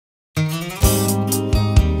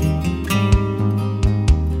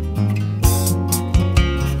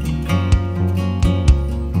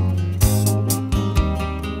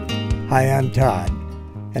Hi, I'm Todd,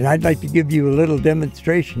 and I'd like to give you a little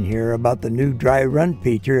demonstration here about the new dry run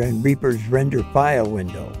feature in Reaper's render file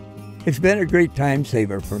window. It's been a great time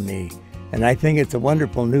saver for me, and I think it's a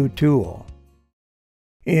wonderful new tool.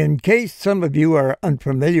 In case some of you are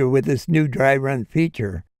unfamiliar with this new dry run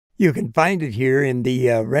feature, you can find it here in the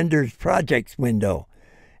Renders Projects window.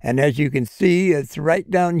 And as you can see, it's right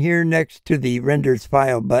down here next to the Renders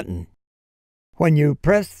File button. When you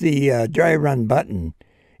press the dry run button,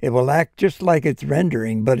 it will act just like it's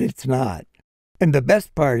rendering, but it's not. And the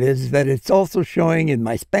best part is that it's also showing in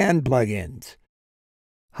my span plugins.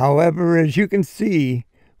 However, as you can see,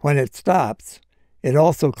 when it stops, it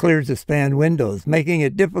also clears the span windows, making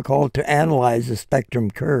it difficult to analyze the spectrum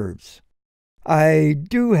curves. I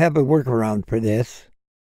do have a workaround for this,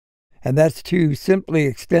 and that's to simply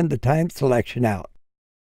extend the time selection out.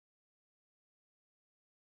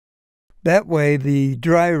 That way, the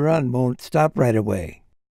dry run won't stop right away.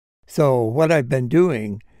 So what I've been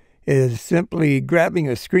doing is simply grabbing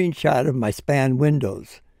a screenshot of my span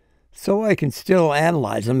windows, so I can still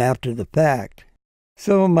analyze them after the fact.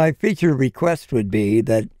 So my feature request would be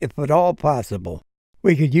that, if at all possible,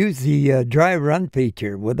 we could use the dry run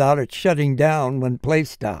feature without it shutting down when play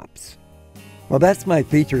stops. Well, that's my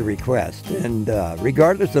feature request, and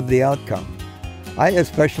regardless of the outcome, I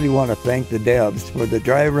especially want to thank the devs for the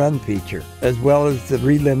dry run feature, as well as the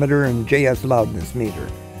relimiter and JS loudness meter.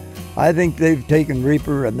 I think they've taken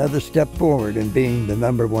Reaper another step forward in being the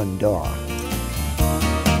 #1 DAW.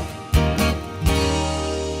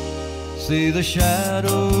 See the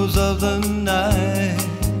shadows of the night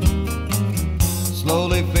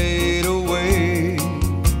slowly fade away.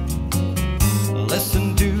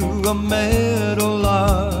 Listen to a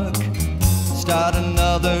meadowlark start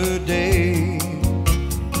another day.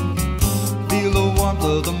 Feel the warmth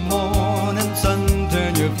of the morning sun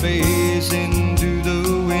turn your face into the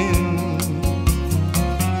wind.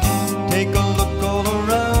 Take a look all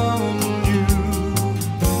around you,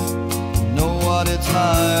 know what it's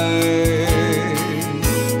like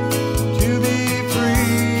to be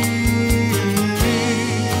free,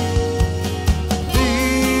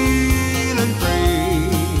 feeling free,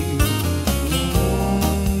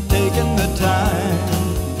 taking the time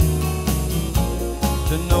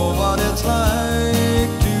to know what it's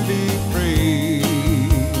like to be free,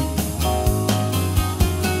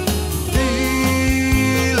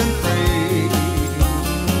 feeling free,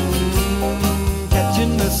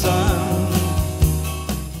 catching the sun.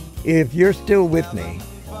 If you're still with me,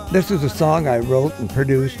 this is a song I wrote and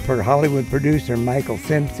produced for Hollywood producer Michael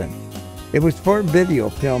Simpson. It was for a video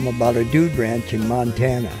film about a dude ranch in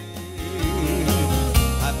Montana.